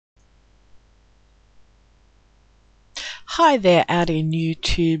Hi there out in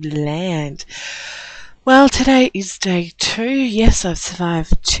YouTube land. Well, today is day 2. Yes, I've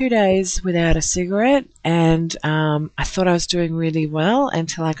survived 2 days without a cigarette, and I thought I was doing really well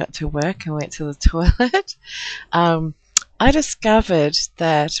until I got to work and went to the toilet. um, I discovered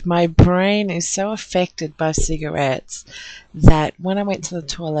that my brain is so affected by cigarettes that when I went to the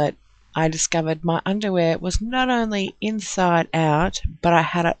toilet, I discovered my underwear was not only inside out, but I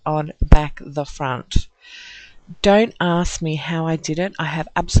had it on back the front. Don't ask me how I did it. I have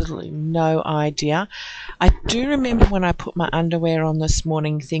absolutely no idea. I do remember when I put my underwear on this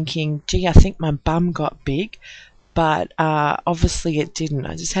morning thinking, gee, I think my bum got big, but obviously it didn't.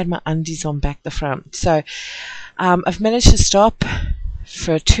 I just had my undies on back the front. So I've managed to stop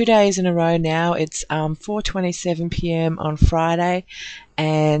for 2 days in a row now. It's 4:27 p.m. on Friday,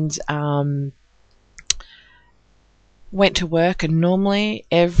 and went to work, and normally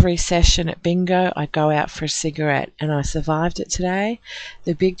every session at bingo I go out for a cigarette, and I survived it today.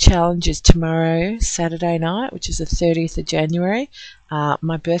 The big challenge is tomorrow, Saturday night, which is the 30th of January.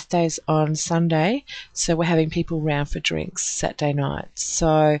 My birthday's on Sunday, so we're having people round for drinks Saturday night.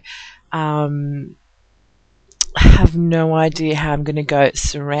 So I have no idea how I'm going to go,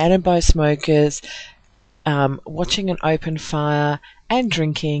 surrounded by smokers, watching an open fire and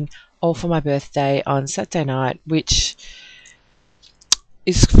drinking, all for my birthday on Saturday night, which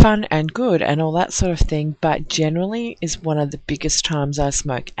is fun and good and all that sort of thing, but generally is one of the biggest times I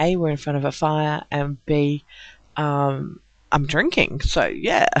smoke. A, we're in front of a fire, and B, I'm drinking. So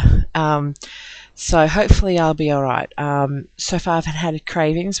yeah, so hopefully I'll be alright. So far I've had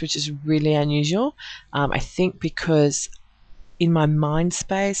cravings, which is really unusual. I think because in my mind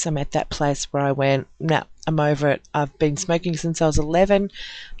space, I'm at that place where I went, no, I'm over it. I've been smoking since I was 11,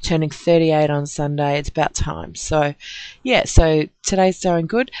 turning 38 on Sunday. It's about time. So, yeah, so today's going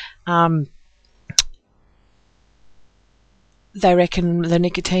good. They reckon the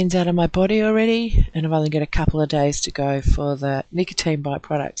nicotine's out of my body already, and I've only got a couple of days to go for the nicotine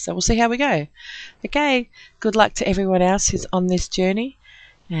byproduct. So we'll see how we go. Okay, good luck to everyone else who's on this journey,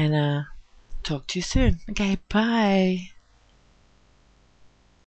 and talk to you soon. Okay, bye.